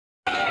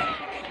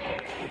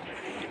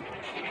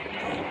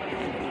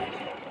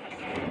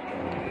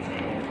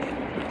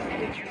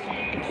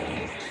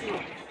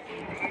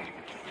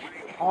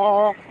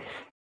Oh.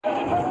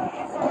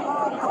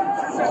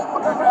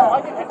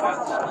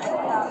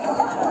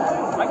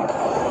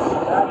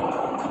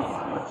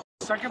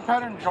 Second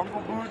pattern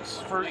jungle boots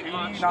for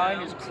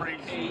 89 is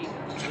crazy.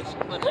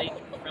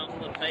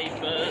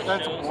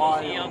 That's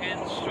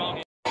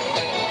wild.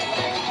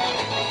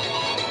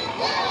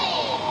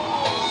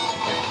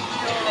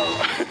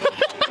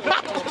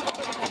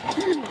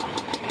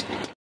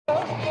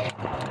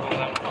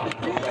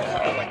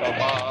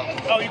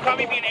 Oh, you call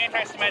me being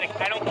anti-Semitic.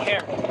 I don't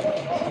care.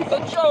 The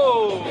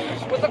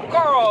Joes with the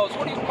girls.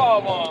 What do you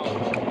call them?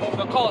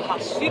 They're called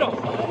Hasidim.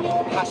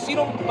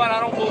 Hasidim, but I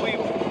don't believe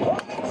them.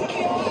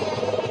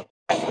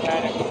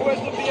 Where's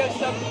the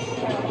BS7?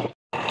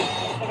 I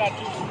got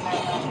juice in my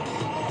mouth.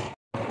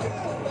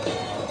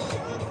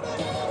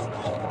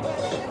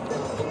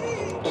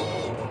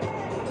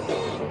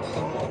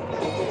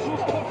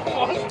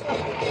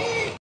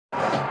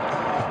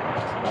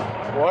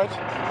 What?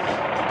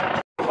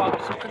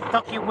 Some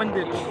Kentucky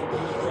windage.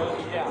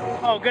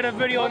 Oh, get a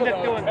video of Nick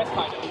doing this.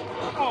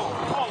 Oh,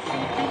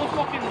 do the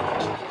fucking,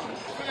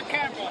 for the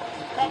camera.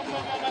 Tell them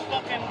about my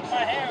fucking,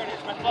 my hair it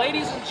is. My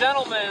Ladies and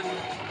gentlemen,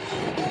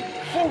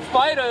 Foo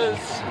Fighters.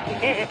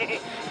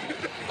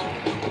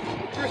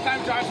 First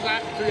time Josh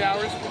laughed for 3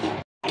 hours.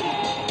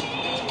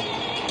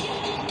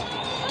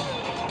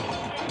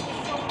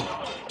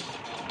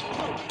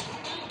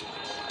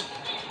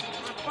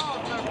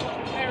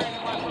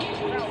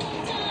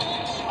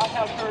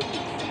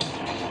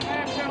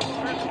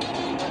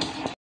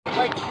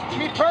 Like,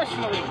 me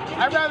personally,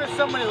 I'd rather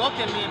somebody look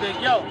at me and be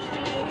like, yo,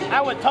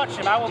 I would touch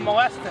him, I would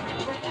molest him.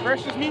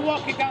 Versus me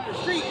walking down the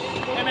street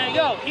and be like,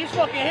 yo, he's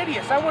fucking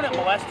hideous. I wouldn't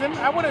molest him.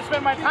 I wouldn't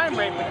spend my time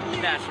raping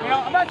him. Naturally. You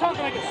know, I'm not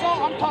talking like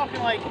assault, I'm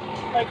talking like,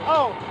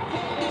 oh,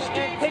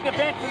 take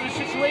advantage of the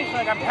situation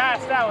like I'm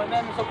passed out and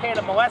then it's okay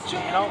to molest you,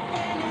 you know?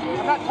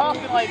 I'm not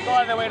talking like go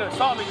out of their way to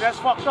assault me, because that's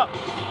fucked up.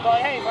 But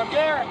like, hey, if I'm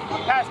there,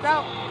 I'm passed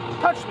out,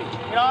 touch me.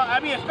 You know,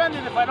 I'd be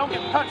offended if I don't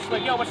get touched,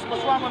 like, yo, what's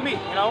wrong with me,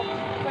 you know?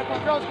 Like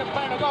when girls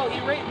complain, like, oh, he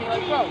raped me,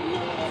 like, bro,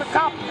 it's a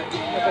compliment. You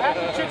know, half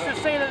the chicks that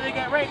say that they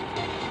get raped,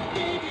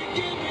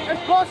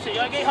 it's bullshit.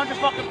 You're like 800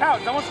 fucking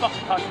pounds. No one's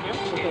fucking touching you.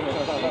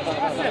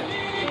 That's it.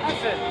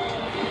 That's it.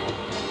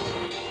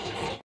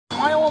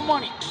 My own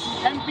money,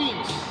 10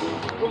 beans,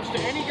 goes to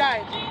any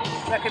guy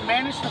that can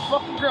manage to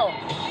fuck a girl,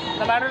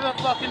 no matter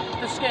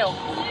the scale,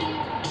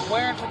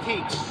 wearing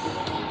fatigues.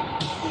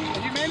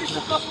 If you manage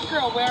to fuck a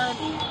girl wearing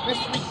this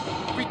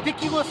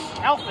ridiculous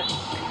outfit,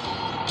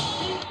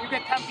 you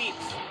get 10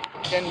 beans.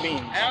 10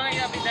 beans. I don't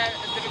think that'll be that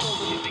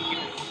difficult as you think it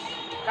is.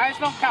 Guys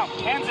don't count.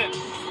 Hands in.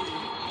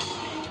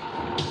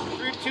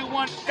 3, 2,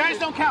 1. Guys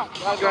don't count.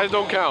 Guys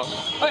don't count.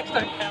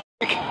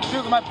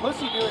 Dude, my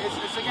pussy, dude, it's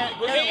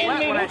getting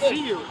wet when I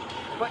see you.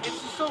 But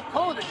it's just so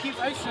cold, it keeps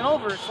icing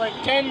over. It's like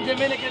 10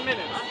 Dominican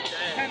minutes.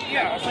 10,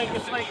 yeah, it's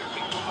like,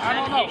 I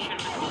don't know.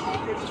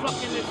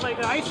 It's like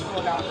an ice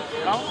flow down there,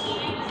 you know?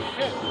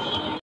 Shit.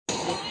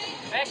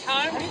 Next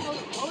time,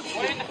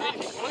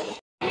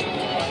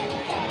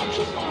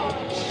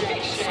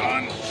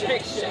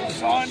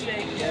 Son.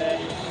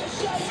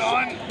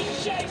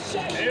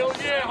 Hell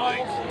yeah,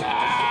 Mike.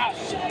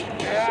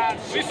 Yeah.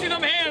 we see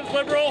them hands,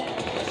 liberal.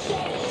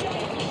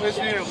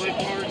 Listen here,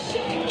 Lickmore.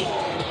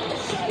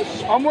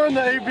 I'm wearing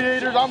the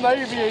aviators. I'm the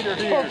aviator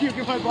here. Fuck you,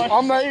 get my body.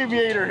 I'm the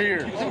aviator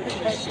here.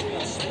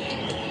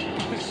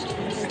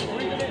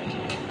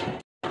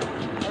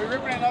 Are we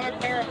ripping another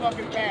pair of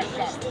fucking pants,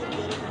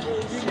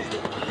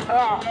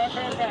 huh? Another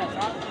pair of pants,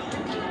 huh?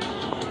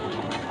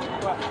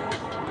 What?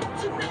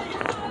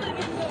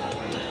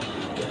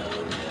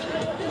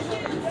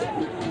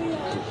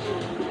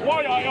 Why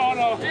I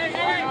oughta?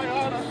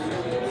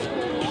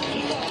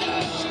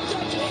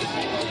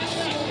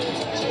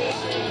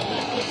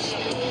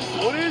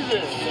 What is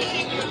it?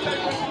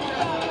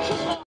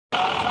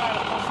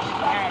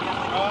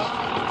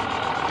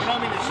 You know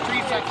me, the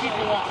streets I keep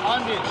you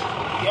 100.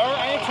 Yo, I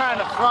ain't trying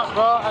to front,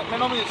 bro. You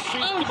know me, the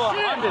streets keep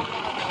 100.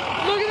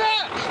 Look at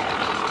that!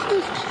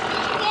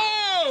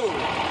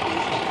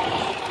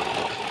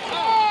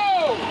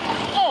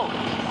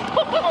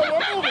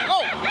 We're moving.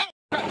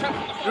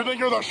 You think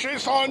you're the shit,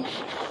 son?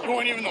 You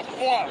ain't even the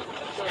fuck.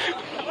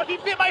 He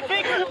bit my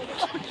finger.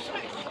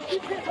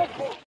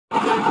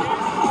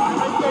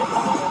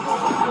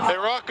 Hey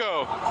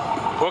Rocco,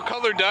 what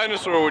color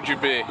dinosaur would you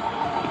be? Depends.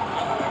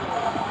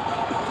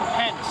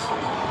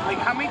 Like,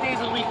 how many days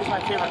a week is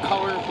my favorite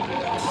color?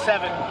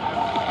 7.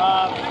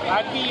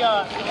 I'd be,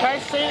 can I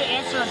say the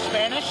answer in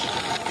Spanish?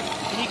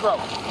 Negro.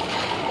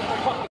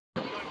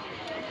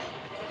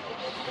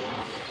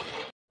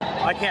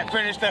 I can't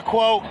finish the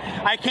quote.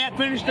 I can't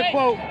finish the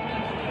quote.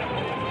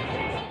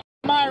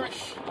 I'm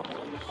Irish.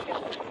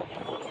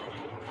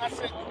 That's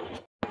it.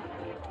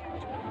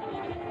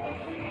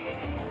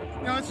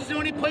 You know, this is the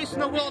only place in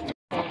the world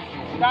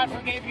God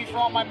forgave me for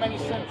all my many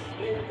sins.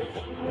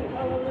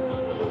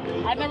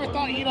 I never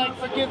thought he'd like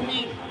forgive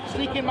me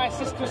sneaking my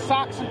sister's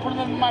socks and putting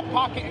them in my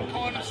pocket and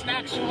calling them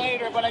snacks for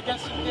later, but I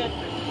guess he did.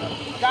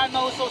 God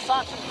knows those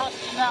socks are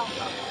crusty now.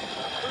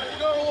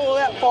 Oh,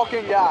 that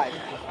fucking guy.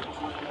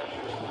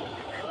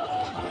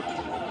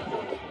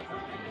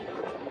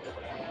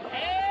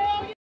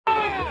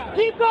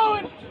 Keep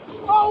going.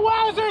 Oh,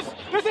 wowzers.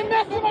 There's a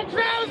mess in my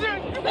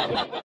trousers.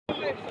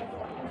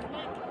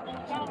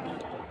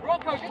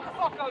 Rocco, get the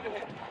fuck over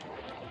here.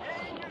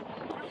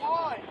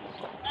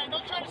 Hey,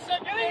 don't try to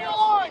set me Get in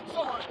line,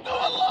 son! Do a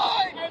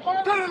line! Hey,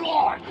 Martin, Get in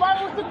line!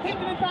 Martin was the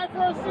kicking and die for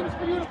our sins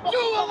for you to fucking Do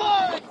a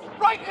line!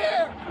 Right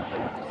here!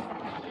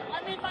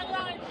 I mean my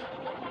lines.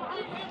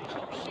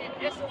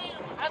 Yes,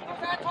 that's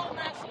what I told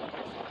Master.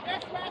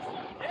 Yes, Master.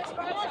 Yes,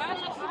 Master.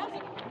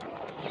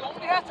 You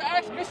only have to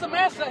ask Mr.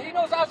 Master. He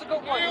knows how's to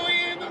go for you.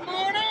 Early in the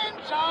morning,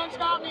 John's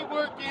got me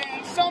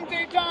working.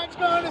 Someday John's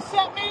gonna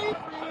set me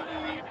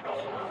free.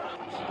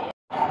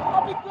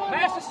 I'll be good.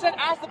 Master said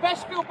I was the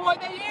best field boy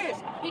there is.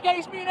 He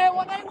gave me that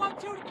one they want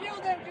to kill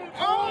them dudes.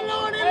 Oh,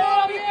 Lordy,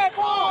 Hell Lordy. yeah,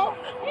 boy.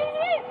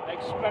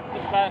 Expect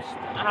the best,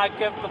 and I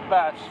give the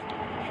best.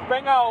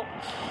 Bring out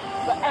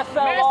the Master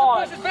SLR.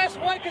 puts his best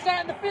one because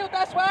out in the field,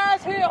 that's why I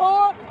was here,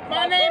 whore.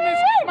 My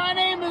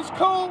name is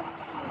Cole.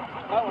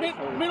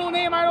 Middle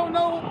name I don't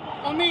know.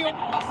 O'Neal.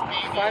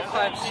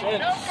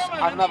 556.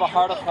 I've never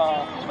heard of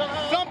her.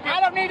 I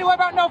don't need to worry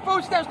about no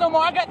food stamps no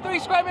more. I got 3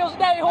 square meals a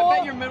day, whore. I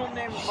bet your middle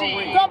name is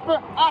Marie. Thumper.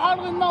 I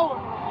hardly know her.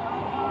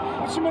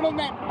 What's your middle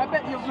name? I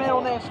bet your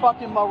middle name's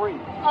fucking Marie.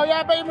 Oh yeah,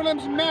 I bet your middle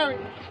name's Mary.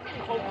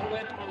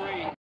 Copeland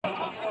Marie. I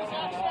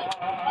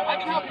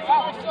can help you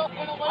out. I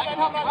can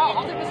help you out.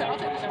 I'll take this out.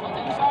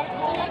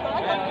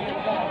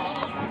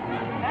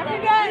 Every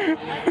day.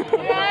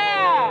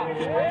 Yeah.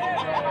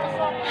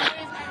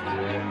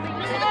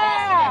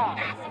 Yeah.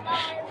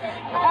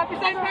 Happy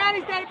St.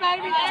 Patty's Day,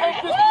 baby.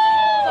 Take this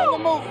on the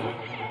move.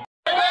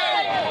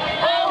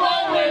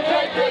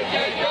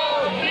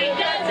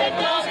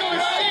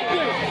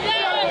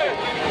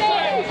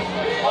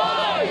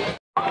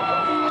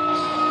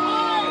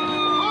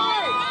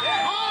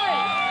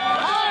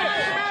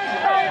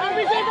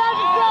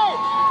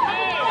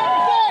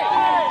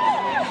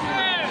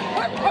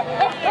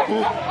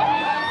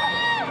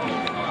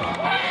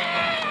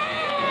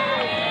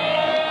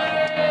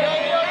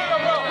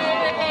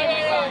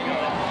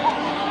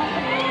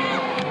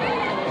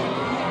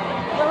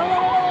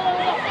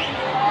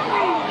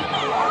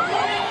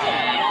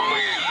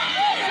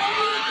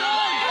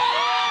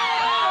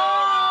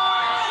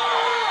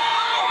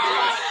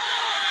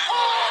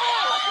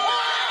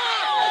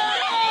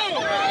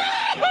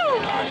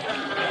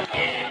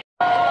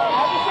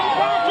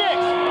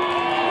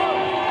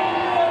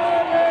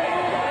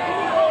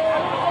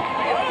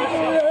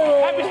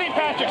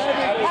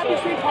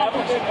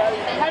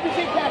 Happy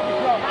St.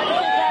 Patrick's, bro.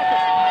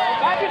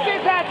 Happy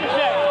St. Patrick's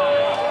Day.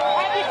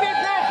 Happy St.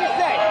 Patrick's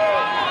Day.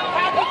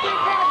 Happy St.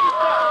 Patrick's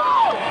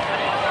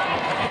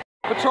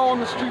Day. Patrolling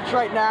the streets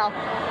right now.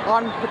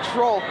 On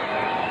patrol.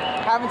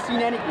 Haven't seen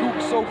any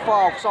gooks so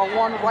far. Saw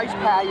one rice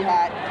patty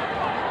hat.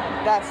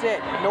 That's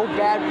it. No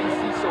bad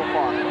VC so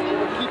far.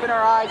 We're keeping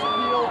our eyes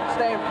peeled,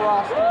 staying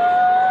frosty.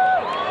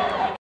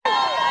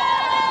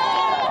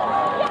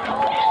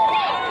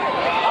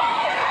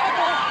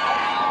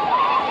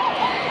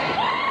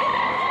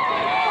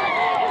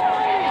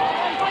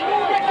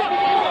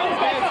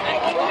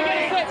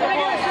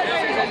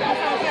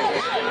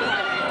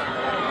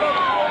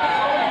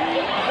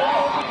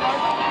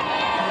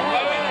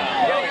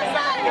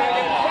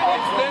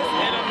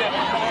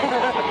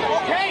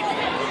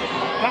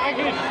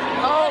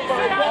 Oh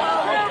my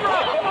God!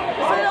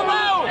 Say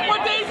hello!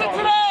 What day is it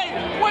today?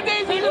 What day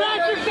is it today?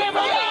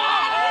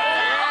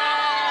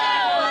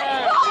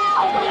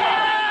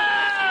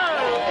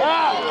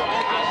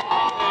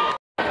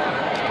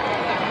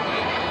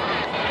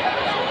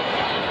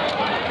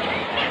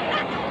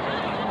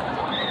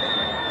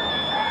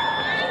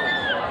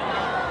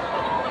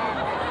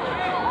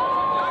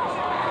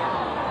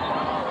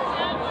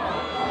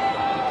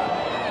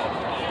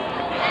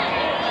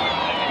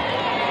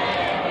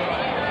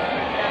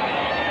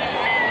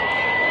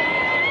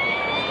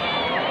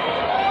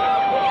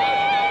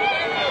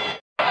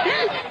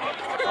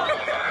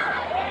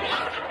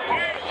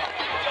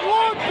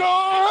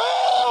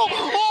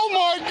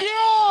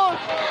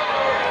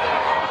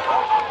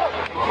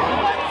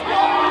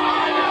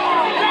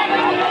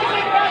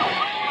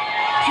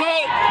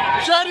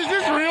 Chad, is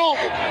this real?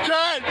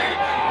 Chad!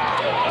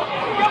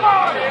 Come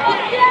on!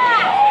 Fuck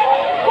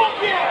yeah!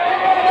 Fuck yeah!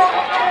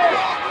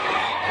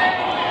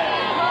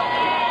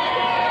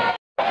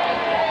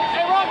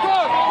 Hey, Rocco!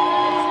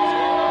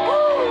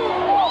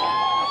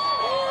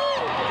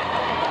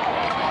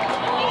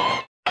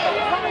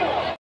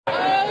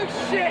 Oh,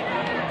 shit!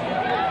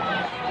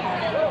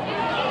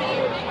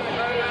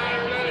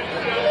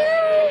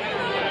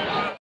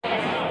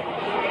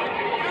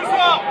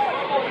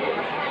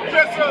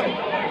 Yes, sir!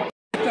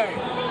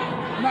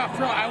 Not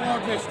for real, I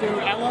love this, dude.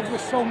 I love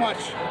this so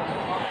much.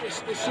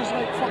 It's just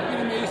like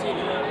fucking amazing.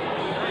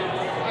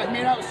 I've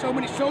made out with so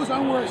many shows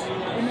unworth.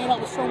 We made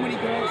out with so many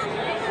girls.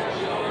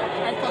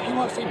 I fucking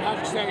love St.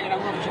 Patrick's Day and I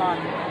love John.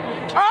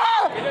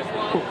 Ah!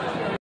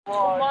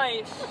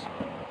 Nice.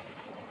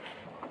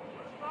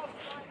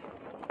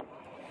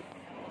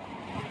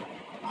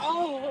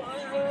 Oh!